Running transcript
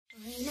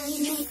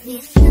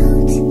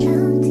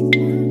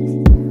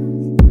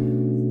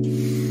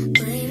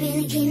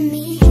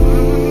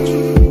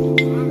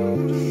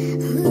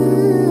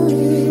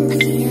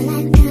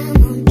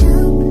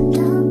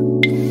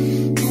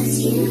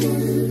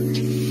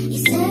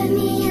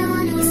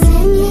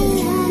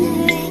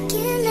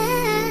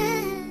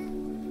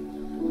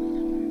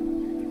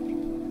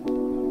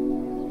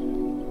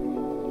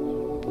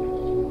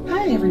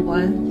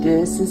Everyone,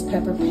 this is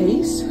Pepper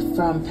Pace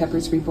from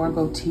Pepper's Reborn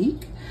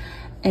Boutique,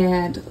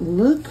 and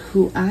look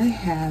who I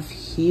have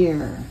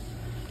here.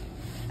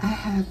 I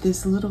have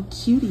this little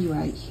cutie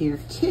right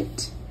here,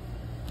 Kit.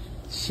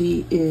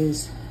 She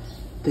is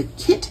the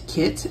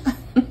Kit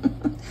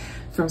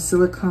from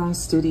Silicone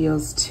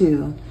Studios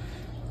 2,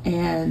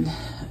 and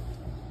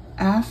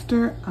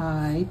after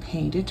I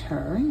painted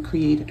her and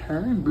created her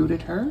and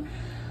rooted her,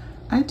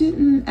 I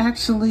didn't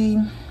actually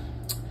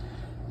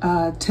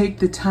take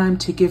the time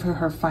to give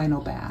her final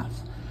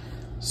bath.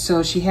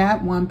 So she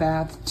had one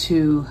bath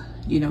to,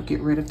 get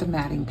rid of the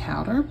matting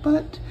powder,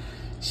 but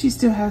she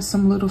still has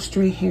some little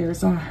stray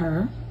hairs on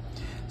her.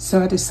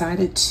 So I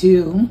decided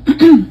to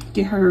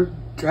get her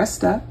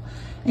dressed up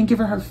and give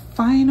her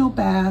final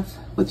bath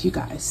with you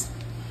guys.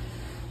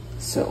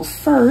 So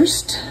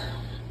first,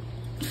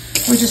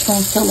 we're just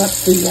going to fill up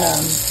the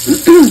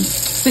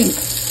sink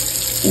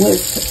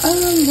with a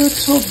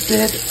little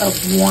bit of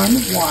warm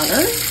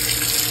water.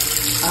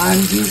 I'm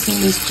using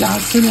this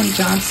Johnson &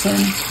 Johnson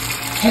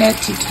head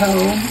to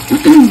toe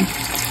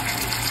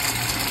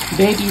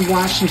baby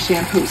wash and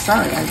shampoo.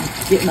 Sorry, I'm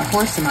getting a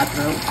horse in my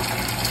throat.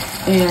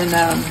 And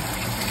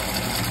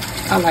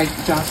I like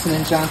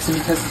Johnson & Johnson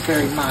because it's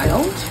very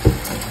mild.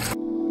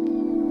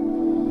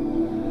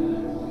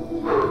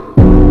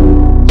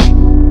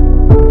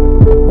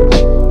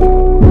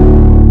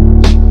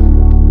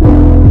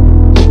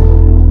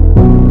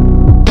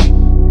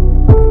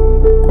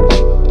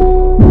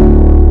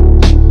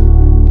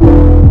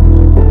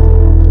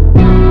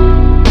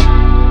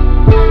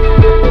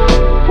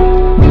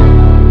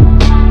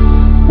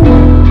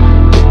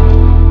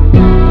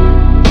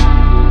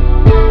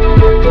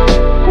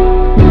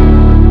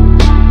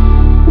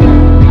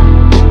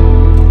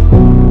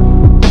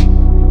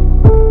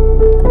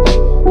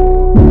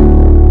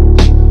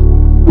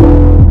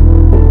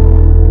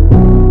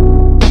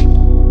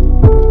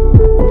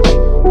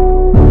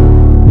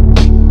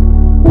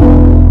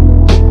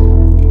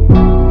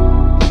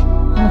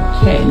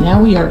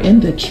 We are in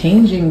the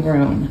changing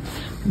room,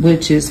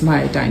 which is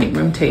my dining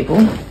room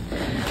table.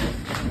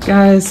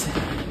 Guys,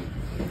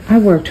 I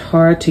worked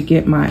hard to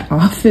get my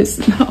office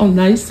all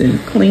nice and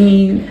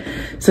clean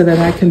so that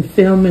I can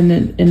film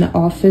in the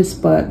office,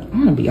 but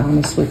I'm gonna be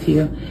honest with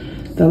you,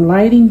 the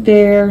lighting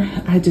there,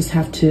 I just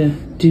have to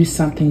do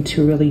something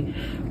to really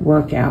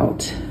work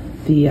out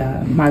the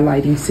my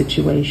lighting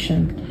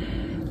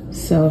situation.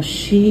 So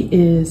she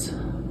is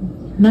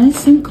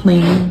nice and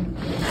clean.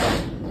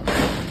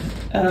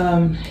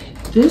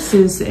 This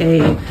is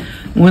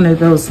one of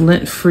those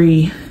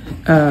lint-free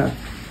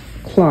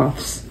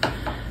cloths.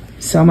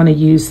 So I'm gonna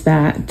use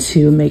that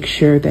to make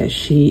sure that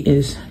she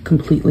is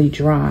completely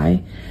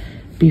dry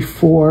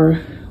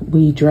before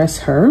we dress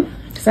her.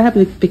 Because I have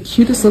the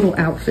cutest little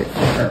outfit for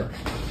her.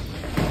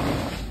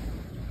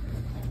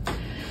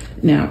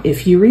 Now,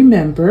 if you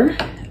remember,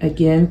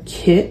 again,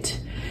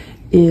 Kit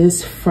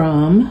is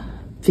from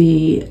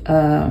the,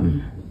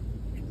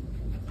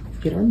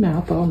 get her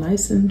mouth all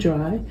nice and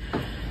dry,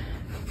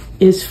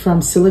 is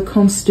from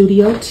Silicone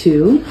Studio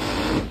 2,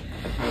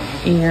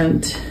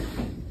 and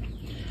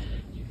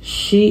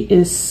she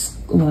is,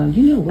 well,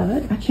 you know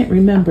what? I can't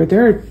remember.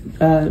 There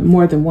are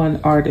more than one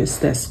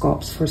artist that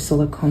sculpts for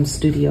Silicone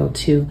Studio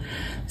 2,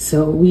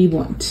 so we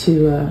want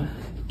to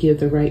give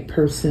the right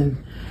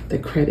person the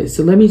credit.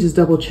 So let me just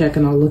double check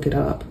and I'll look it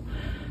up,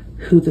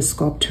 who the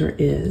sculptor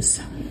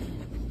is.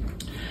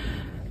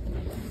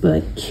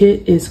 But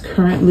Kit is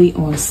currently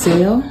on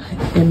sale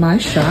in my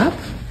shop.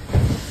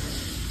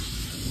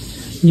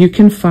 You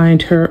can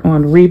find her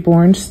on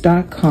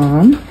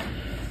reborns.com,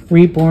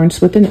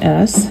 reborns with an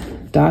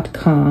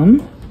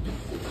S.com.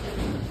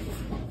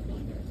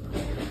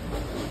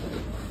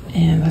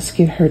 And let's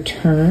get her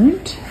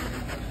turned.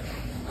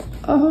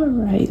 All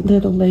right,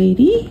 little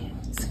lady,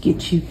 let's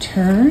get you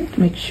turned.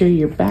 Make sure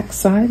your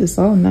backside is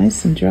all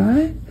nice and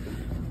dry.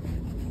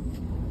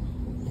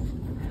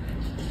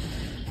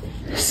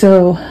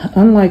 So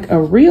unlike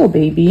a real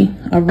baby,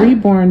 a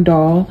reborn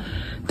doll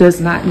does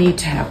not need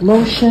to have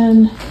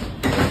lotion.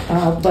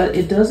 But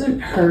it doesn't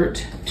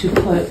hurt to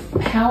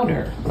put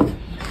powder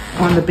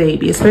on the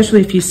baby,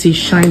 especially if you see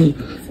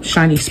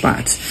shiny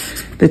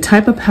spots. The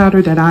type of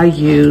powder that I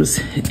use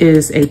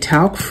is a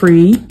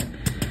talc-free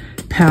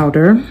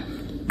powder,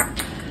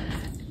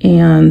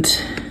 and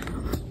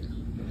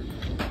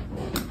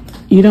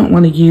you don't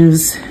want to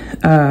use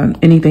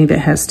anything that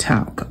has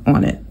talc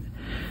on it,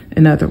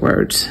 in other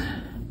words.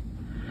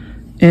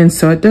 And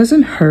so it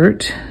doesn't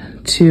hurt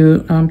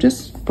to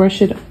just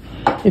brush it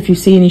if you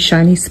see any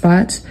shiny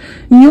spots.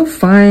 You'll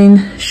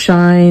find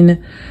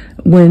shine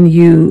when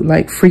you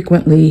like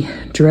frequently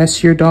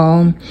dress your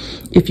doll,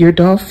 if your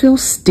doll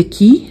feels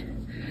sticky,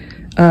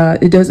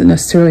 it doesn't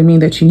necessarily mean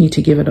that you need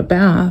to give it a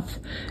bath.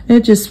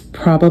 It just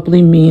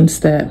probably means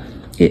that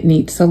it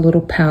needs a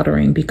little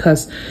powdering,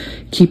 because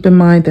keep in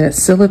mind that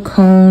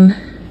silicone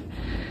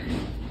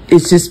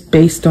is just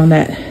based on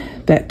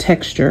that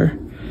texture.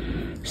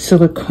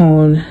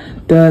 Silicone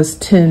does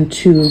tend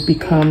to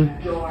become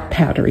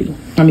powdery,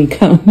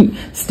 become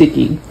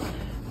sticky.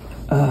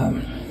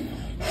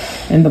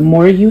 And the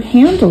more you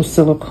handle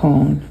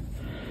silicone,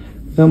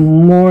 the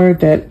more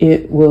that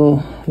it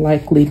will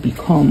likely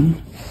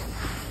become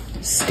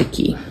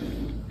sticky.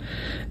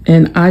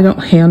 And I don't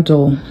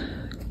handle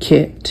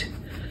Kit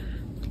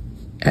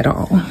at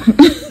all.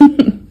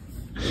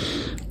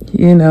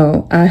 You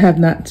know, I have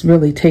not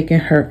really taken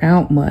her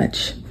out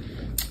much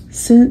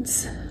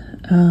since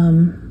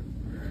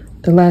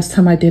the last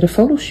time I did a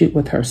photo shoot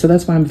with her. So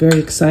that's why I'm very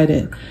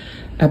excited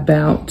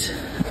about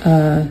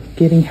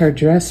getting her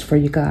dressed for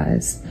you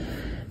guys.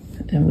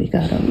 And we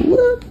got a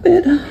little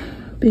bit of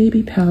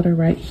baby powder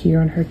right here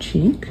on her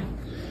cheek.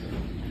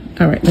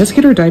 All right, let's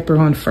get her diaper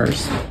on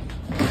first.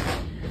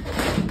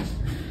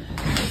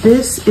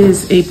 This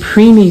is a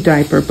preemie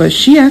diaper, but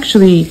she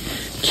actually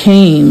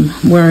came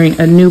wearing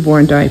a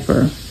newborn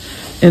diaper.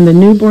 And the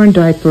newborn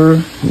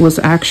diaper was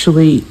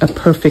actually a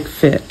perfect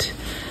fit.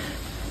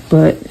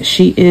 But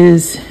she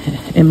is,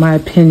 in my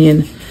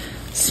opinion,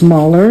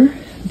 smaller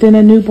than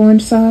a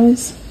newborn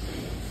size.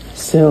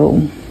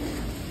 So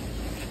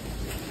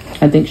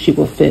I think she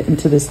will fit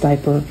into this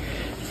diaper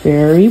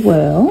very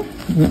well.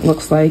 And it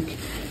looks like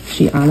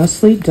she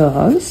honestly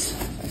does.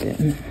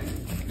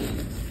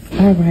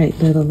 All right,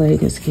 little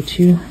lady, let's get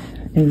you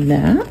in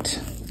that.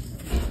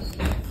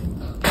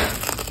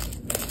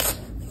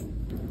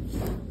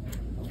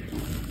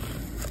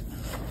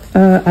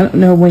 I don't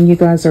know when you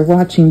guys are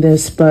watching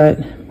this, but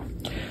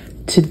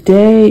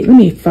today, let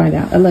me find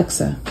out.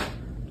 Alexa,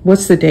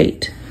 what's the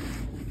date?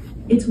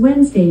 It's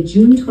Wednesday,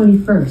 June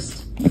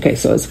 21st. Okay,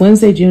 so it's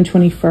Wednesday, June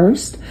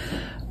 21st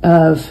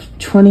of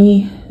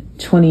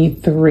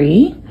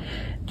 2023.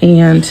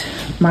 And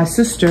my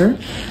sister,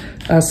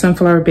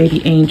 Sunflower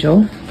Baby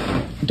Angel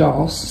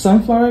Dolls,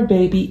 Sunflower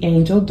Baby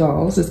Angel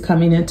Dolls is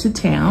coming into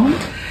town.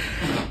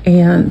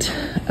 And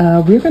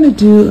we're going to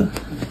do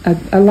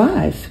a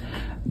live.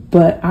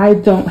 But I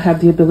don't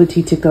have the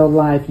ability to go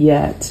live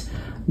yet,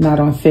 not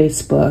on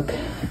Facebook,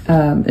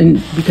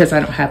 and because I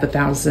don't have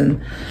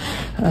 1,000,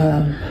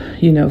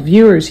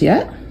 viewers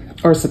yet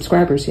or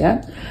subscribers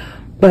yet.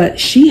 But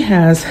she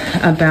has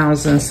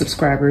 1,000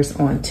 subscribers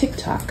on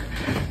TikTok.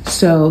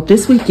 So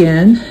this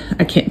weekend,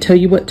 I can't tell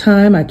you what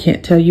time, I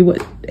can't tell you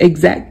what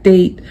exact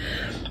date,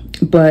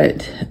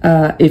 but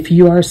if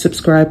you are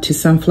subscribed to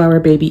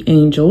Sunflower Baby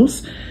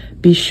Angels,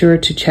 be sure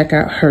to check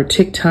out her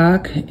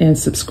TikTok and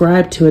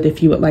subscribe to it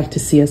if you would like to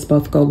see us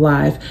both go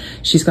live.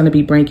 She's going to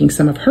be bringing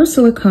some of her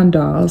silicone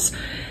dolls,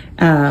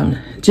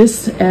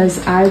 just as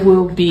I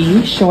will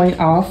be showing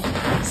off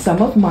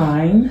some of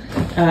mine,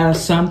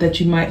 some that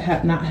you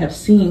might not have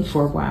seen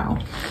for a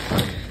while.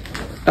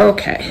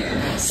 Okay,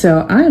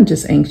 so I'm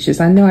just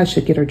anxious. I know I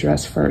should get her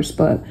dressed first,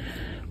 but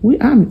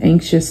I'm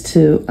anxious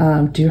to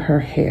do her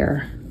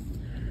hair.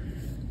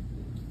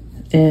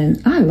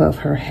 And I love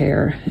her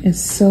hair. It's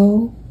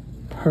so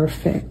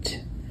perfect.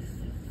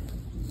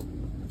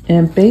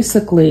 And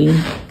basically,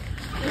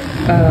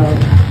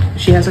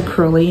 she has a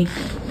curly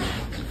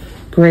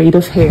braid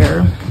of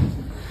hair,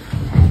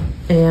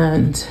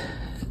 and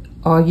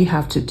all you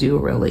have to do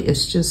really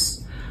is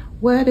just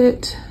wet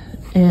it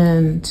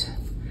and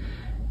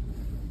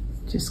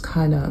just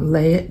kind of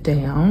lay it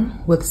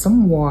down with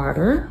some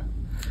water,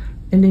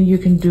 and then you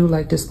can do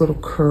like this little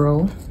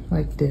curl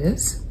like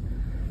this.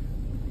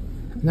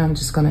 And I'm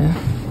just gonna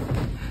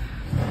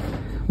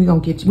we're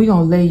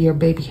gonna lay your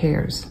baby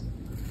hairs.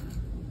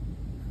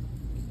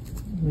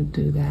 We'll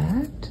do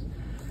that.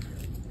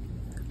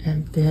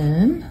 And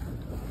then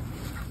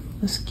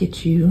let's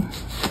get you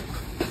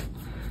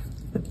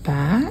the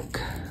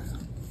back.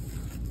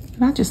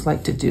 And I just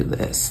like to do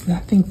this. And I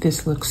think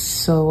this looks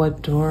so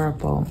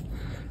adorable.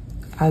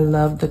 I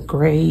love the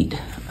braid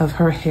of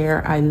her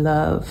hair. I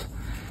love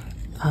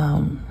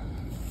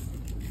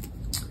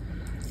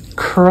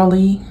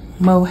curly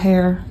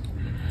mohair.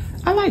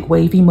 I like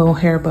wavy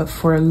mohair, but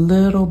for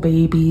little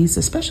babies,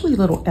 especially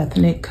little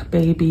ethnic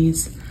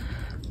babies,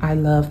 I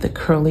love the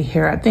curly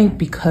hair. I think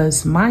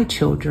because my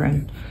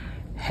children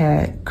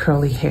had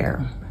curly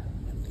hair.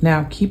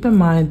 Now, keep in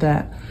mind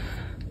that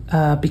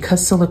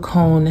because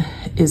silicone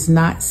is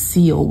not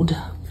sealed,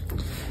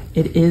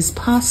 it is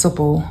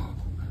possible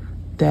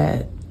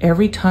that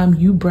every time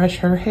you brush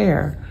her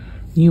hair,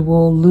 you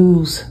will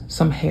lose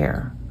some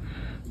hair.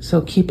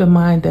 So keep in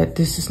mind that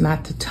this is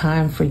not the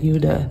time for you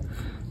to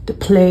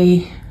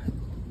play,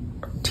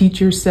 teach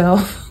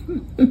yourself,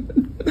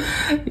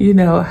 you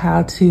know,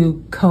 how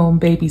to comb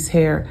baby's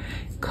hair.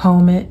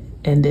 Comb it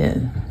and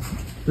then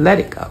let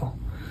it go.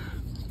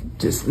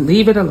 Just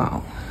leave it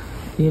alone.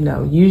 You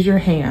know, use your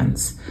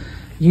hands.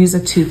 Use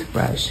a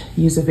toothbrush.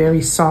 Use a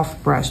very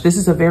soft brush. This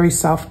is a very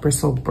soft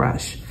bristled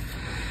brush.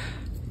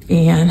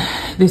 And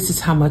this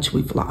is how much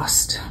we've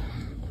lost.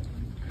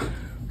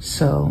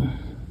 So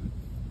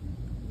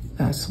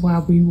that's why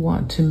we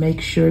want to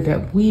make sure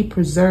that we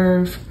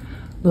preserve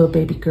little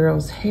baby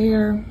girl's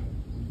hair.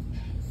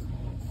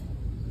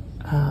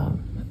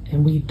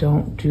 And we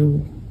don't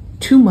do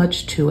too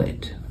much to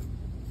it.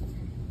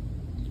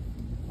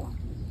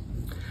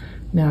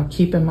 Now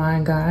keep in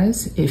mind,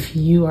 guys, if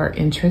you are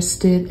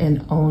interested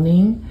in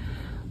owning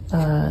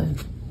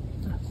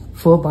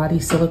full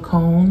body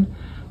silicone,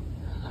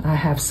 I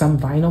have some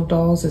vinyl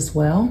dolls as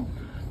well,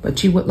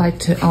 but you would like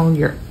to own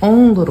your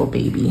own little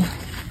baby,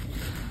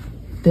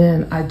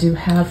 then I do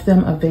have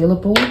them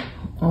available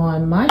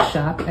on my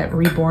shop at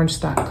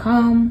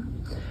reborns.com.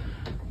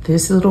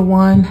 This little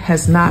one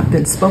has not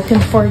been spoken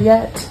for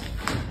yet,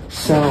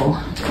 so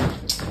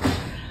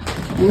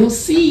we'll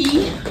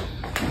see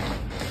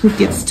who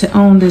gets to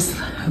own this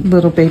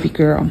little baby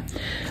girl.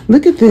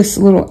 Look at this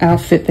little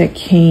outfit that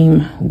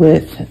came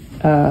with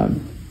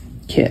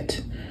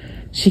Kit.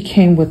 She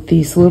came with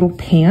these little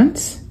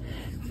pants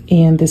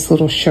and this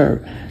little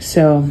shirt.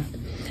 So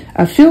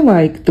I feel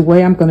like the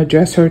way I'm gonna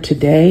dress her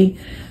today,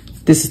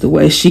 this is the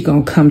way she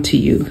gonna come to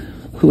you,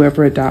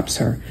 whoever adopts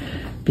her,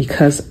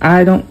 because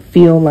I don't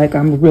feel like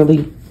I'm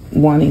really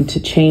wanting to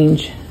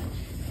change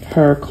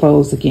her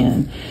clothes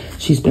again.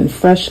 She's been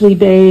freshly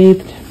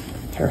bathed,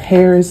 her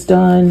hair is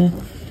done,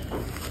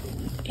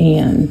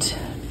 and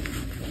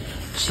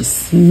she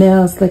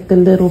smells like the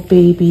little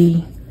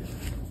baby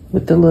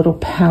with the little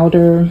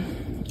powder.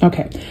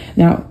 Okay,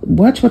 now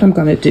watch what I'm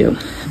gonna do.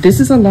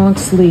 This is a long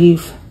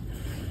sleeve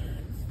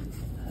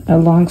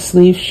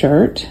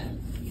shirt.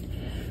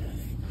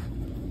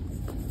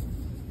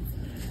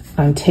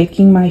 I'm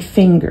taking my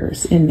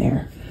fingers in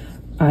there.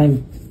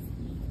 I'm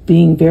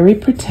being very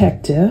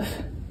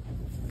protective,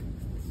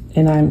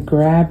 and I'm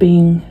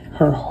grabbing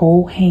her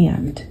whole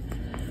hand.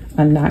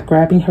 I'm not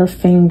grabbing her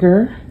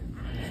finger.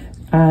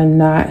 I'm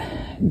not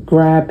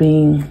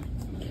grabbing,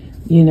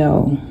 you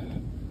know,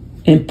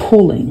 and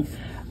pulling.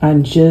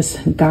 I'm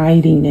just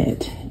guiding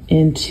it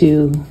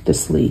into the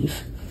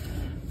sleeve.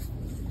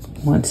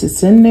 Once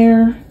it's in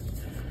there,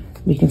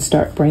 we can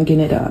start bringing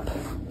it up.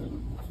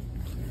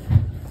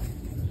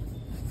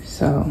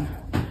 So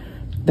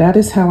that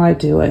is how I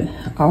do it.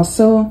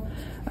 Also,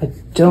 I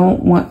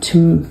don't want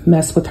to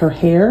mess with her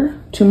hair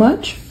too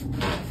much.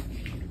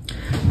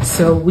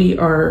 So we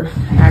are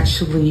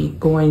actually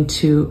going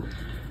to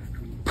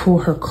pull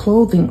her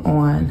clothing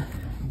on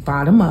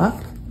bottom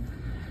up.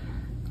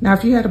 Now,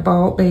 if you had a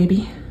bald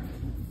baby,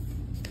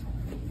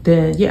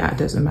 then yeah, it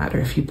doesn't matter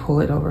if you pull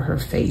it over her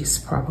face,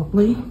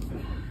 probably.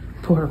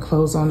 Pull her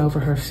clothes on over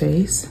her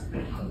face.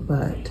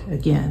 But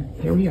again,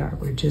 here we are.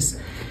 We're just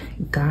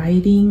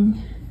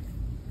guiding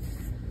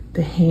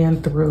the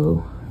hand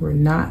through. We're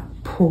not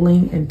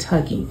pulling and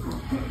tugging,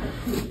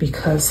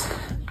 because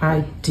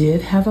I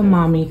did have a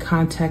mommy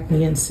contact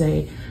me and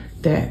say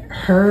that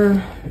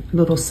her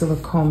little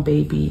silicone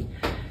baby,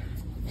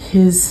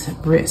 his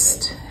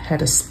wrist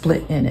had a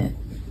split in it.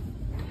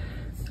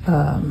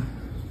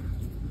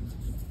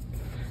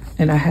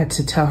 And I had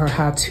to tell her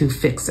how to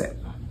fix it.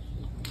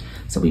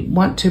 So we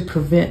want to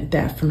prevent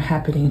that from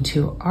happening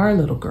to our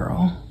little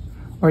girl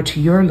or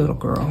to your little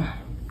girl.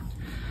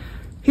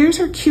 Here's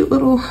her cute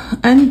little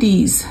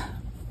undies.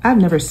 I've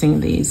never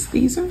seen these.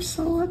 These are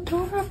so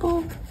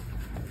adorable.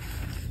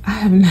 I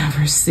have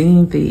never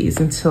seen these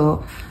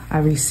until I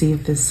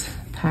received this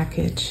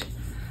package.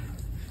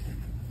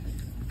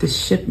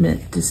 This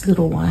shipment, this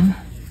little one.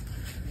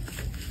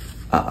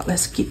 Oh,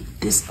 let's get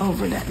this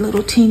over that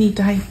little teeny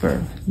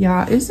diaper.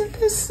 Y'all, isn't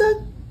this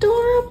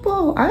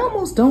adorable? I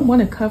almost don't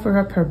want to cover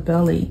up her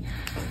belly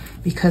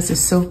because it's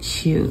so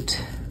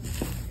cute.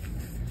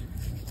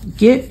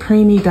 Get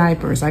preemie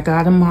diapers. I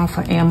got them off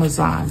of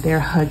Amazon. They're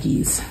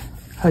Huggies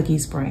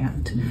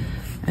brand.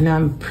 And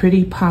I'm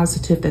pretty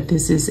positive that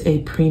this is a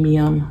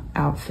premium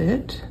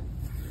outfit.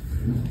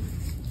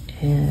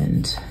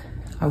 And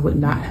I would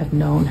not have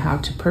known how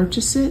to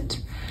purchase it.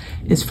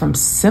 It's from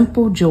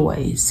Simple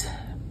Joys.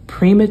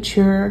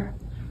 Premature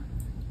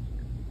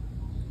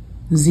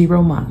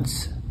 0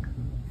 months.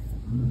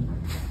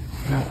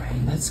 All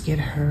right, let's get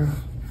her.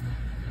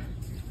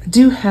 I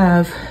do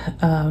have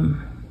a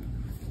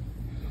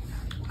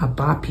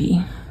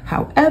boppy.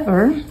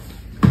 However,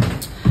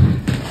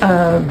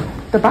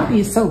 the boppy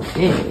is so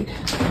big,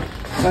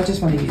 so I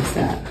just want to use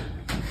that.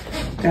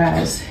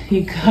 Guys,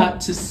 you got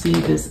to see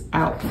this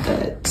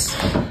outfit.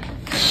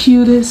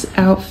 Cutest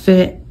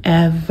outfit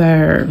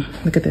ever.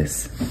 Look at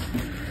this.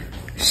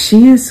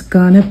 She is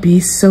gonna be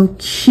so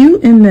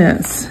cute in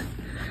this.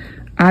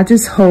 I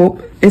just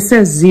hope, it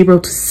says 0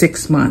 to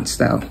 6 months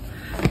though.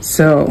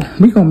 So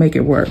we're gonna make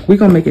it work. We're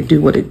gonna make it do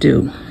what it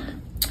do.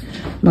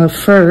 But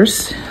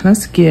first,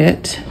 let's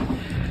get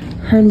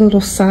her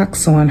little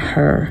socks on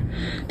her.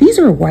 These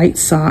are white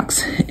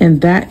socks,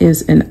 and that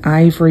is an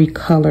ivory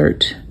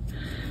colored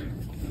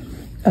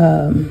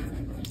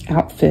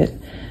outfit.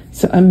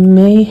 So I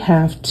may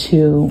have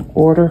to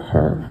order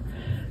her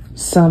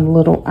some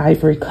little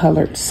ivory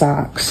colored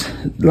socks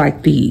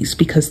like these,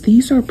 because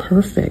these are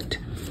perfect.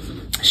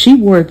 She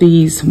wore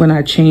these when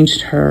I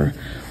changed her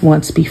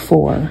once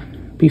before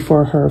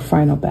her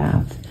final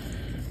bath.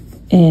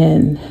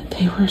 And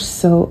they were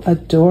so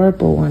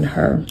adorable on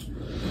her.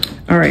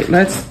 All right,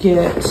 let's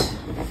get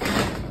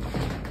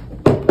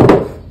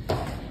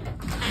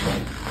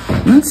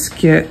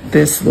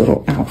this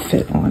little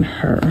outfit on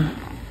her.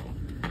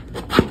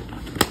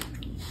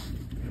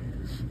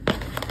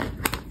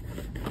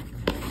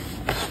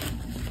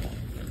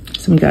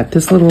 So we got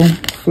this little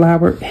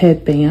flowered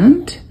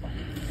headband.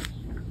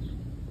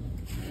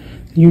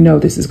 You know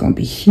this is going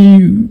to be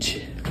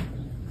huge.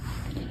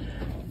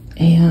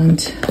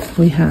 And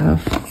we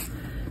have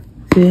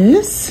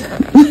this,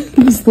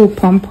 this little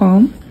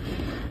pom-pom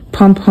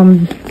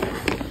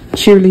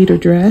cheerleader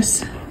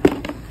dress,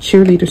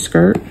 cheerleader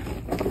skirt.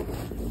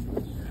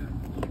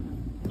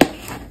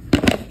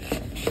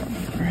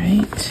 All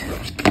right.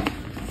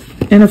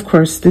 And of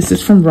course, this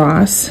is from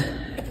Ross.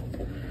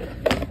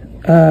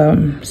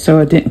 So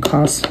it didn't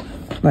cost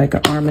like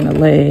an arm and a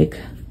leg.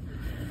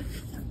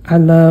 I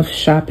love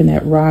shopping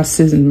at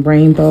Ross's and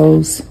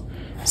Rainbows.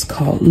 It's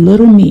called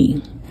Little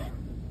Me.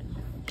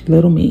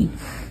 Little Me.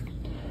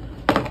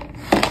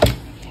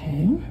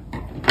 Okay.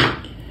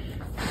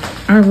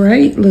 All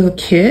right, little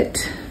kit.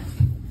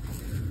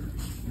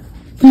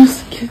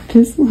 Let's get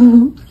this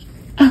little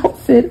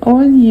outfit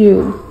on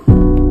you.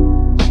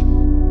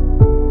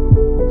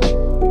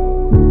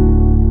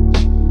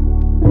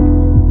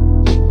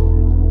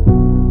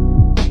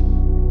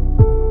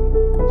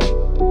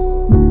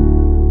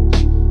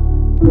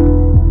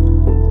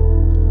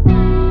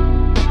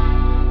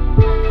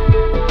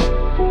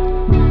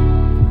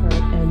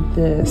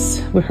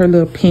 With her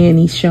little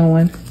panties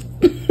showing.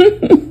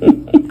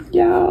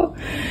 Y'all.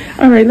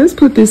 All right, let's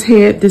put this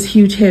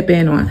huge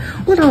headband on.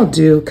 What I'll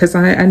do, because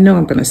I know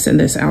I'm going to send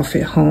this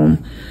outfit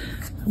home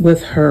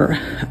with her,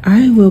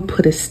 I will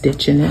put a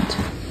stitch in it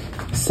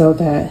so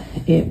that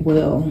it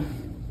will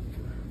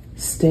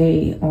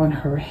stay on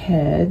her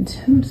head.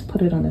 Let me just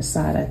put it on the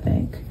side, I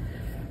think.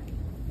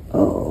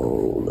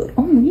 Oh,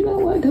 you know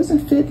what? It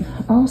doesn't fit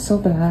all so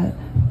bad.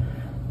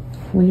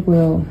 We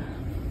will...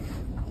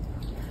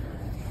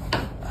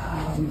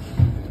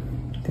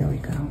 there we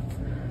go.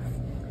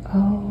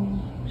 Oh,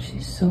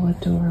 she's so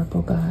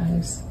adorable,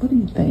 guys. What do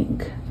you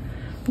think?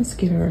 Let's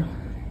get her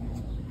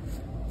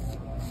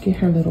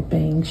little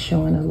bangs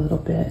showing a little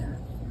bit.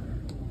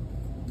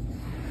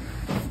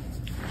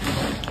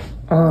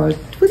 Oh,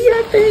 what do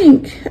y'all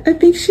think? I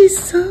think she's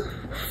so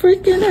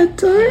freaking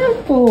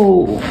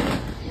adorable.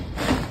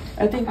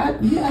 I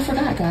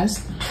forgot,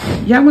 guys.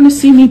 Y'all want to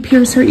see me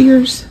pierce her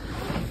ears?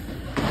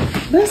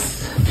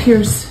 Let's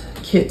pierce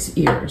Kit's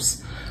ears.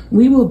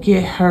 We will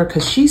get her,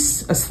 because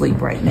she's asleep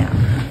right now.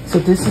 So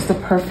this is the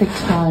perfect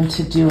time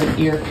to do an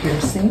ear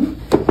piercing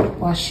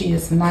while she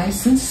is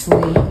nice and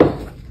asleep.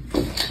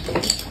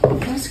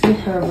 Let's get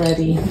her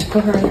ready.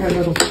 Put her in her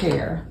little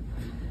chair.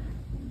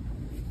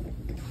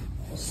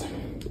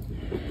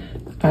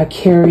 I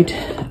carried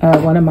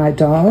one of my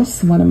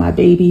dolls, one of my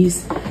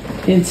babies,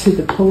 into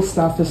the post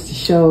office to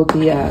show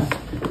the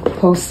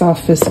post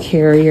office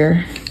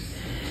carrier.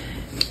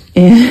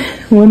 And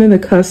one of the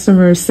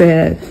customers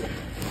said,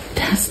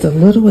 "That's the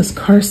littlest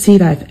car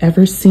seat I've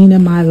ever seen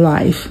in my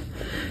life."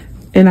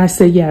 And I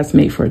said, yeah, it's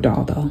made for a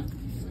doll though.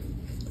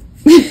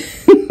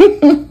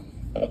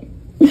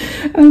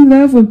 I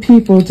love when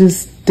people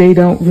they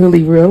don't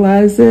really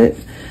realize it.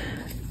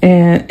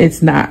 And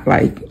it's not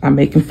like I'm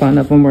making fun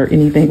of them or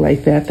anything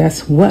like that.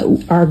 That's what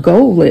our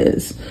goal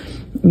is.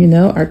 You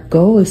know, our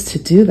goal is to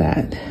do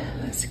that.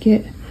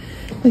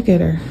 Look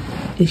at her.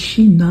 Is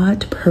she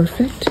not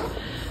perfect?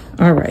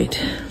 All right,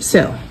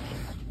 so.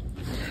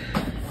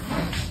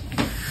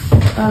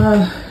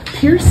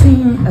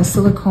 Piercing a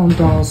silicone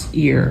doll's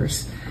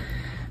ears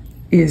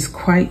is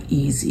quite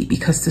easy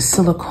because the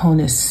silicone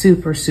is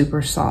super,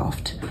 super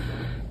soft.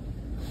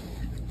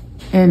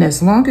 And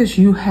as long as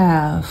you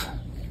have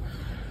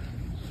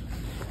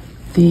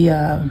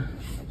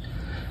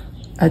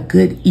a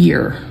good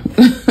ear.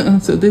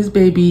 So this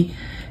baby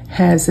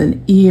has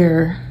an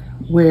ear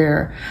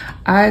where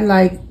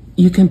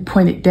you can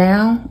point it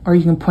down or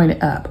you can point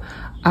it up.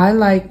 I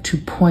like to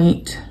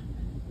point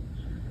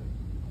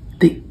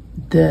the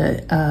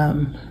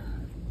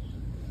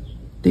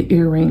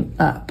earring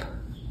up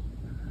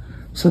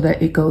so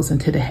that it goes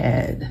into the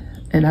head,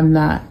 and I'm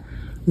not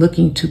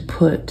looking to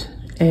put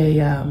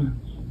the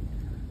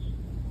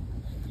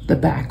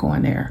back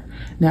on there.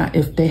 Now,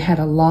 if they had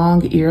a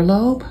long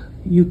earlobe,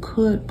 you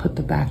could put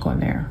the back on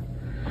there.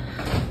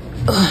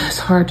 Ugh, it's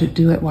hard to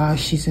do it while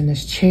she's in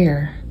this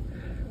chair,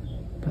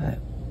 but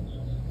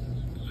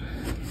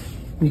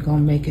we're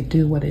gonna make it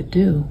do what it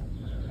do.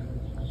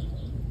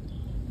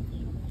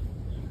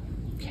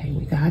 Okay,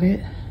 we got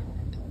it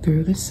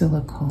through the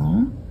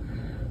silicone.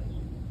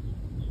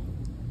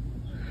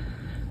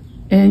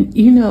 And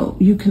you know,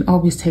 you can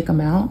always take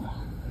them out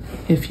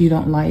if you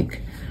don't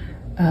like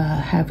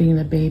having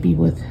a baby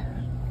with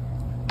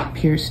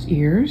pierced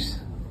ears.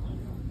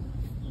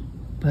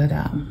 But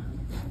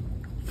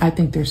I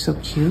think they're so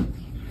cute.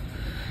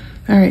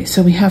 All right,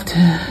 so we have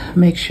to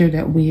make sure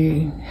that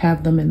we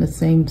have them in the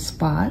same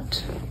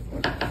spot.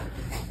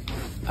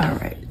 All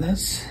right,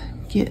 let's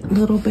get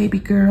little baby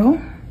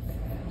girl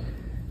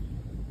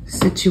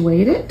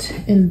situated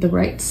in the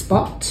right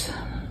spot.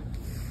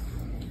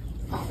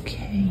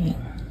 Okay.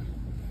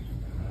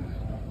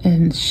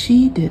 And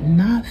she did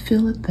not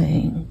feel a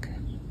thing.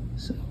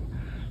 So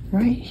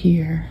right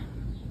here.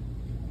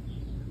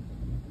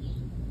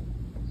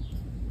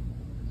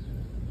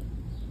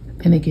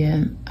 And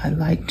again, I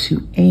like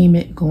to aim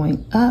it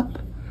going up.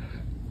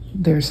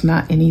 There's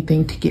not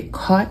anything to get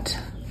caught.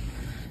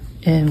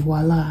 And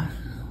voila.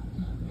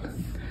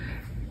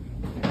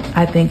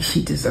 I think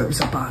she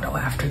deserves a bottle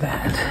after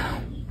that.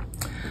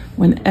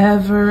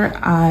 Whenever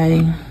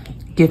I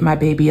give my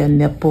baby a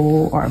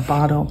nipple or a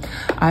bottle,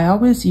 I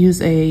always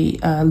use a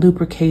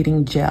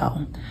lubricating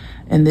gel.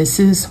 And this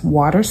is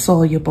water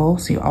soluble,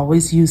 so you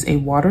always use a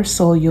water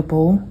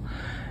soluble.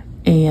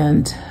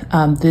 And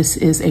this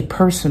is a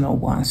personal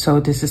one, so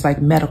this is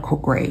like medical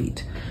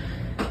grade.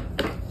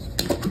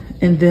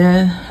 And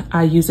then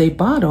I use a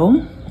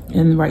bottle,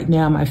 and right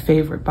now my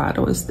favorite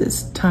bottle is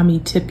this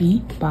Tommy Tippy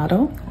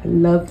bottle. I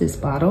love this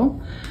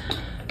bottle.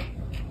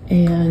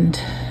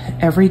 And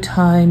every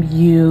time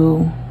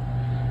you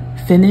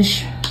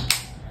finish,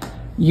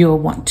 you'll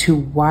want to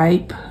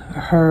wipe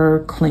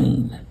her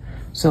clean.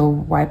 So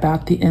wipe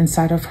out the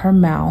inside of her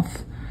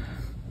mouth.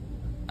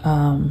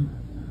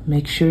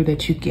 Make sure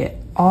that you get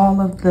all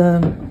of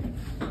the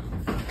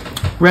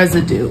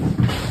residue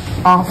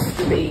off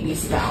the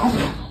baby's mouth.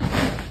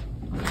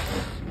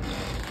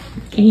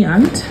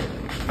 And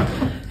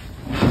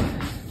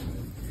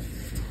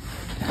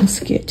let's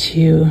get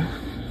you,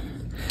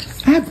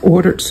 I've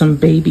ordered some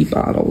baby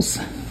bottles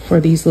for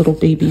these little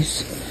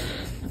babies.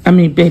 I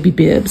mean, baby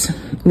bibs,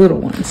 little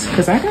ones,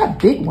 because I got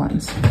big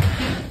ones,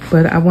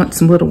 but I want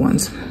some little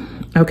ones.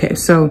 Okay,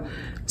 so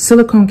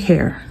silicone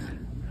care.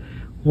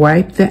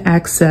 Wipe the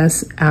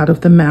excess out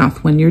of the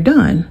mouth when you're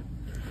done.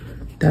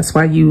 That's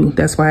why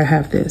I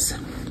have this.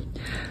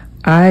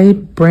 I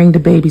bring the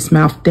baby's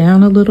mouth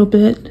down a little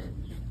bit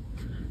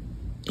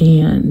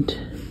and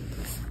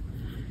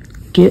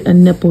get a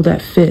nipple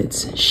that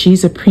fits.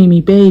 She's a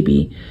preemie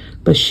baby,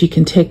 but she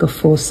can take a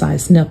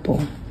full-size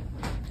nipple.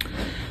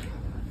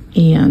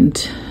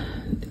 And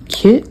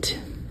Kit,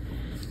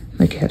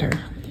 look at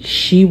her.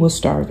 She was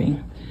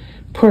starving.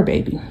 Poor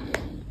baby.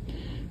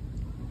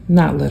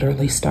 Not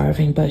literally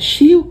starving, but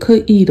she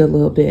could eat a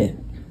little bit.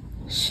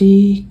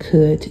 She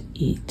could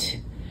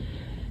eat.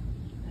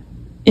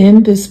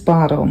 In this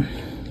bottle,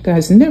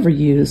 guys, never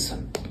use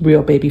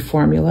real baby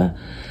formula.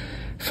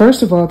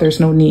 First of all,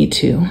 there's no need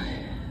to.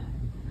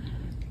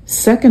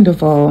 Second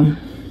of all,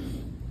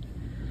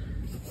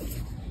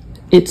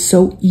 it's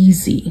so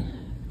easy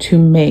to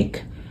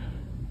make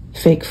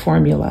fake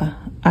formula.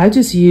 I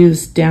just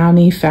use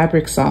Downy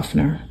fabric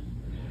softener.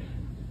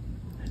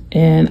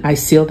 And I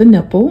seal the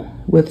nipple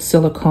with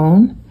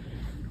silicone.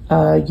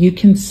 You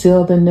can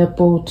seal the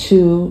nipple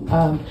too.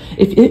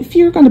 If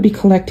you're going to be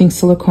collecting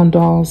silicone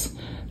dolls,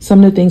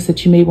 some of the things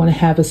that you may want to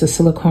have is a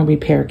silicone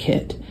repair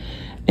kit.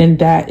 And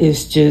that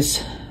is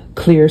just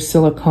clear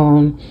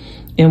silicone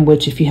in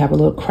which if you have a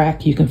little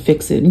crack, you can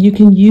fix it. And you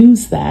can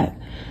use that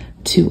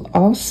to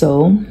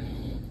also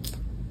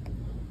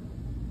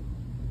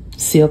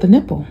seal the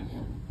nipple.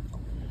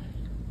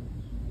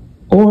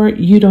 Or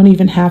you don't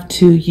even have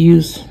to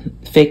use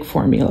fake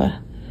formula.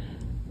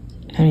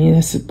 I mean,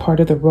 this is part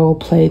of the role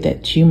play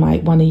that you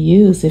might want to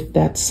use if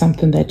that's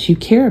something that you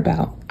care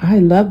about. I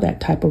love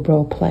that type of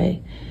role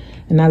play.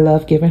 And I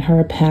love giving her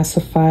a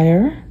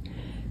pacifier.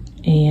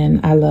 And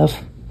I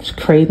love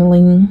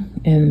cradling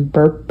and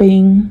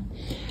burping.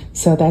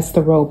 So that's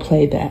the role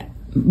play that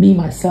me,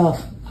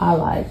 myself, I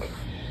like.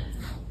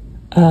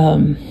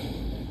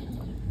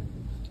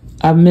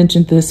 I've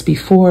mentioned this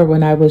before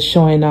when I was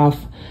showing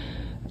off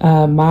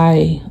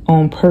my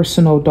own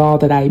personal doll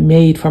that I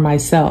made for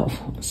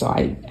myself. So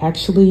I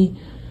actually,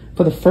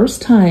 for the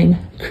first time,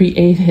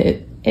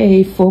 created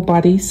a full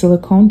body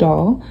silicone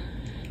doll,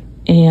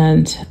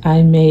 and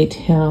I made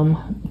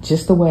him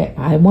just the way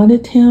I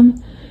wanted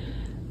him.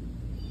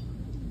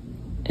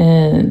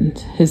 And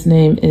his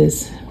name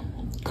is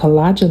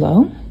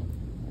Colagelo.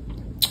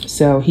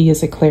 So he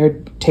is a Claire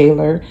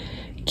Taylor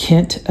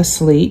Kent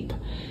Asleep.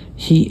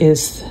 He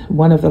is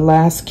one of the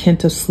last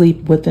Kent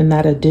Asleep within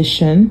that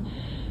edition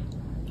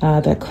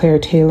that Claire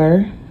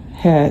Taylor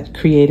had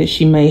created.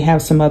 She may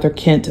have some other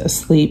Kent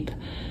Asleep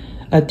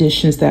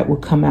editions that will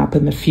come out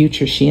in the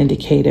future, she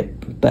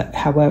indicated. But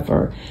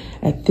however,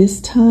 at this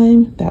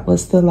time, that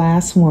was the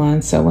last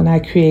one. So when I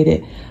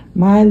created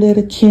my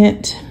little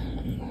Kent,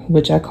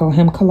 which I call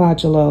him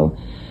Colagelo,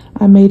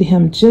 I made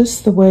him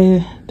just the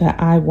way that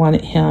I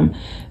wanted him.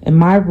 And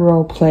my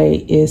role play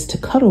is to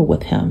cuddle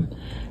with him.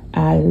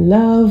 I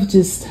love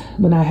just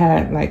when I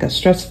had like a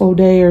stressful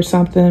day or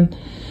something,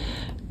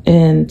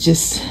 and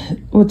just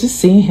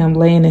seeing him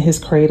laying in his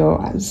cradle,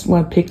 I just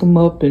want to pick him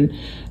up and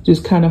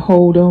just kind of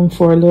hold him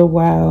for a little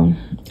while.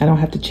 I don't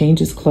have to change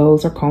his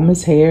clothes or comb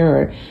his hair,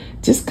 or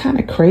just kind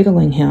of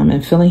cradling him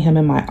and feeling him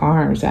in my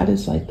arms. That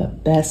is like the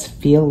best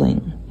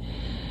feeling.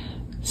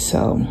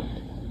 So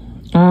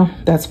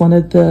that's one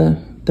of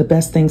the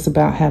best things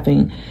about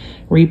having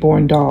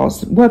reborn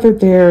dolls, whether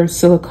they're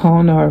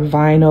silicone or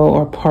vinyl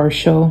or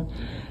partial.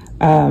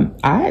 I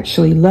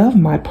actually love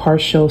my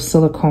partial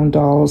silicone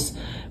dolls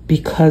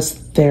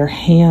because their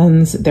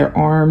hands, their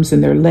arms,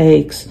 and their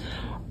legs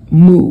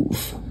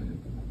move.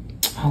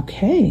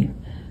 Okay,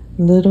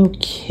 little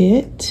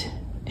Kit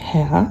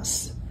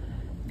has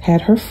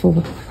had her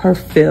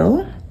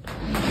fill.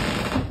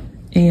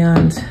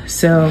 And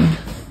so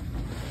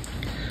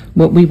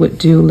what we would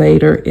do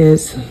later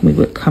is we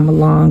would come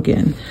along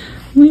and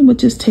we would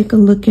just take a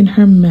look in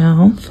her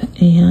mouth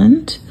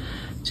and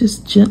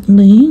just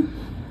gently,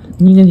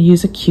 you're going to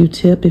use a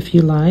Q-tip if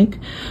you like,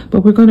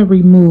 but we're going to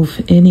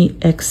remove any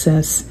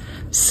excess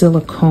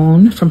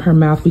silicone from her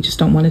mouth. We just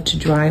don't want it to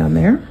dry on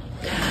there.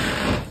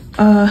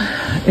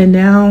 And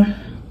now,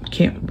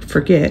 can't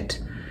forget,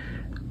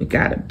 we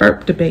got to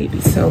burp the baby.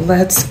 So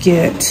let's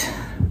get,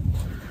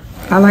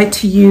 I like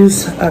to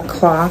use a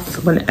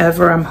cloth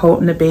whenever I'm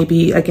holding the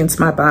baby against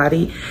my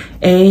body.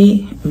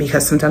 A,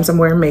 because sometimes I'm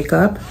wearing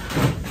makeup.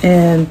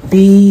 And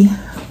B,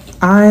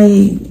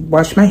 I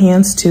wash my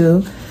hands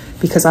too,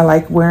 because I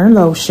like wearing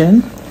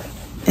lotion,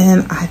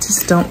 and I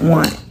just don't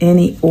want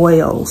any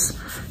oils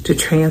to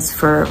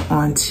transfer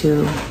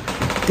onto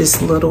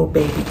this little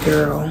baby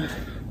girl.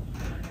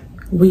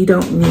 We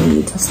don't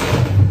need, let's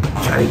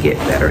try to get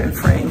better in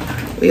frame.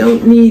 We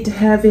don't need to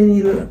have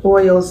any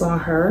oils on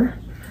her,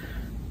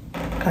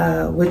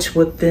 which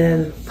would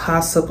then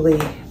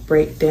possibly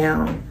break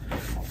down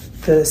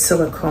the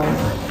silicone.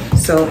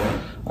 So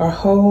our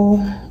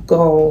whole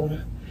goal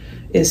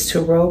is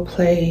to role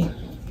play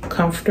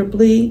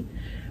comfortably,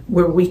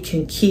 where we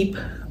can keep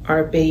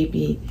our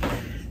baby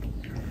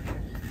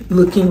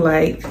looking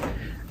like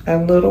a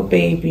little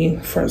baby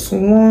for as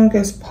long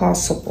as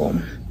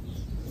possible.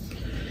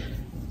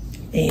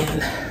 And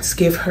let's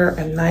give her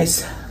a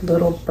nice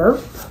little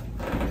burp,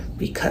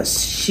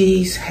 because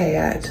she's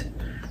had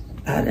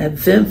an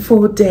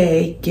eventful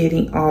day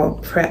getting all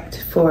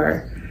prepped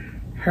for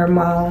her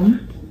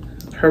mom,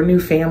 her new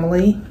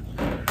family,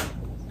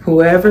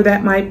 whoever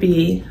that might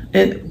be.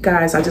 And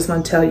guys, I just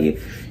want to tell you,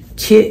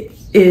 Kit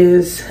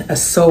is a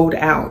sold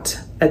out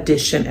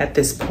edition at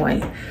this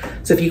point.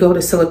 So if you go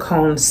to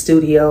Silicone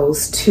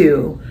Studios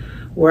 2,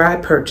 where I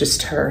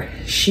purchased her,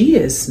 she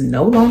is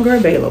no longer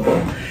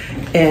available.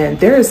 And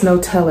there is no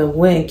telling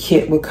when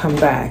Kit will come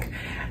back.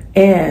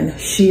 And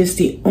she is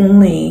the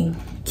only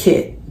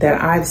Kit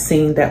that I've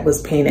seen that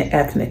was painted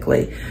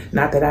ethnically.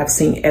 Not that I've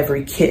seen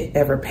every Kit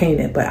ever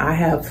painted, but I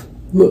have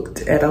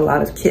looked at a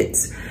lot of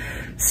Kits.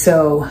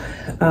 So,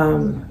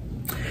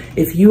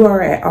 if you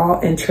are at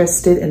all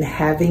interested in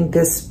having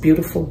this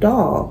beautiful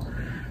doll,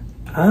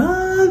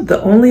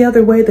 the only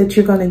other way that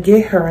you're going to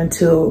get her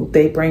until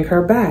they bring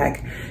her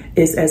back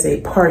is as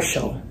a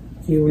partial.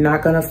 You're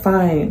not going to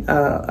find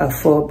a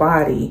full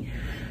body,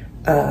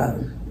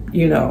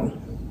 you know,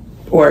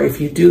 or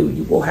if you do,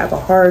 you will have a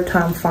hard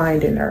time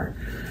finding her.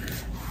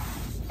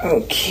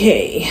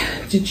 Okay,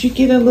 did you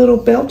get a little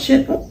belch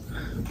in? Oh,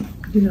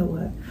 you know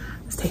what?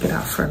 Let's take it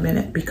out for a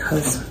minute,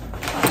 because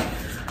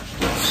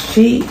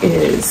she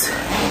is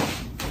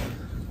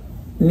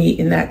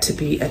needing that to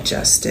be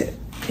adjusted.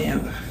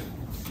 And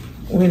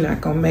we're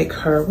not gonna make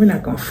her, we're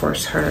not gonna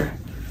force her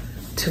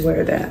to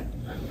wear that.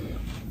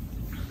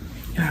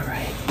 All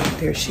right,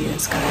 there she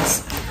is,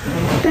 guys.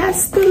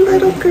 That's the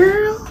little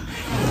girl.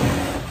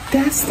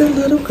 That's the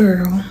little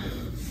girl.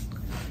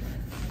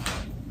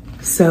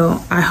 So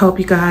I hope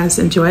you guys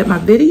enjoyed my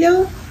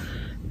video,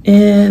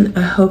 and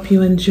I hope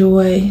you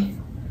enjoy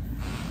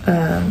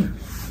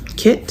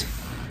Kit.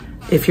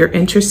 If you're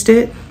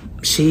interested,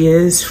 she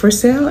is for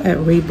sale at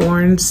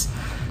reborns.com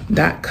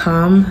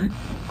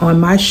on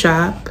my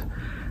shop,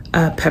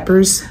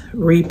 Pepper's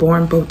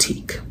Reborn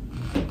Boutique.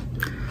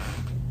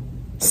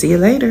 See you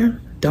later.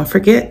 Don't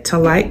forget to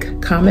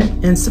like,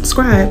 comment, and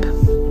subscribe.